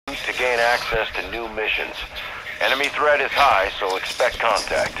gain access to new missions. Enemy threat is high, so expect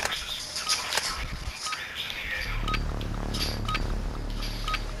contact.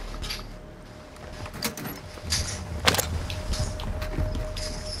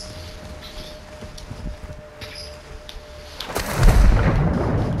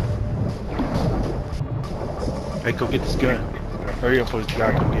 Hey, go get this gun. Hurry up before this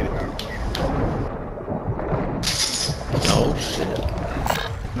guy come get it. Oh shit.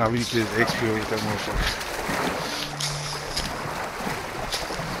 Nah, we need to just exfil with that motherfucker.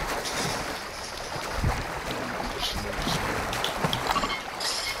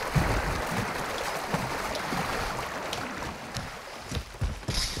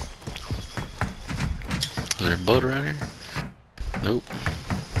 Is there a boat around here? Nope.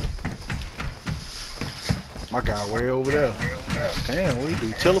 My guy way over there. Damn, what do you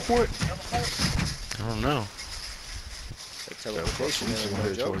do? Teleport? I don't know. That teleportation He's is gonna no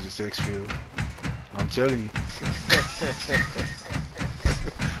head joke. towards this exfil. I'm telling you.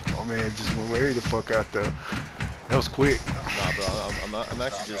 Oh man, just went way the fuck out there. That was quick. Nah, bro, I'm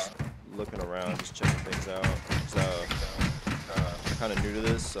actually just looking around, just checking things out. I'm kind of new to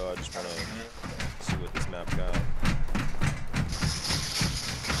this, so I just want to see what this map got.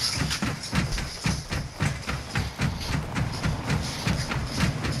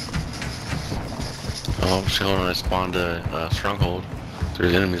 Oh, I'm just going to spawn to Stronghold.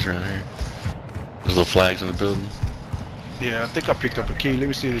 There's enemies around here. There's little flags in the building. Yeah, I think I picked up a key. Let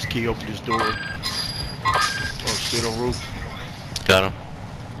me see if this key open this door. Oh shit, on roof. Got him.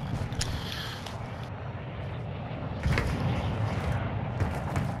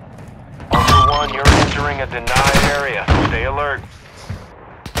 Ultra One, you're entering a denied area. Stay alert.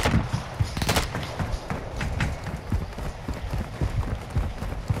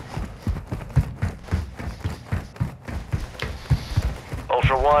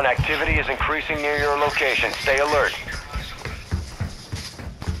 Ultra One, activity is increasing near your location. Stay alert.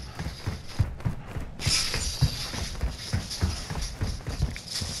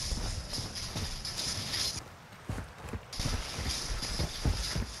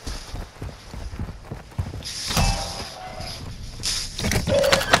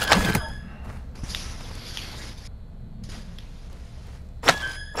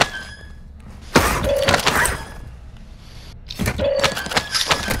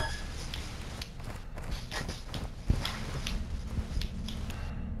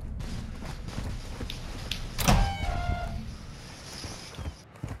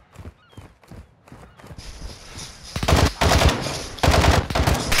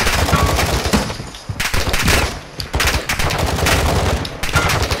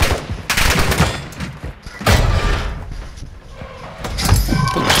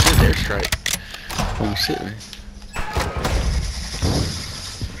 Airstrike. Oh shit, man.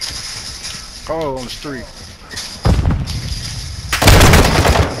 Oh, on the street.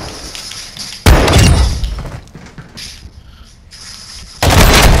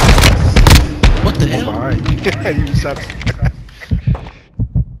 What the Oh, hell? behind you. You shot.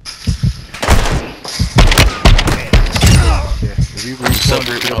 Yeah, if you respawn,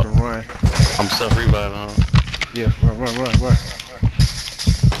 just get up and run. I'm self-reviving, huh? Yeah, run.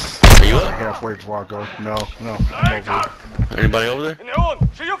 Are you up? Halfway before I go. No, I'm over here. Anybody over there?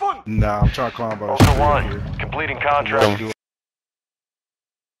 Nah, I'm trying to climb by the Ultra street One, here. completing contract.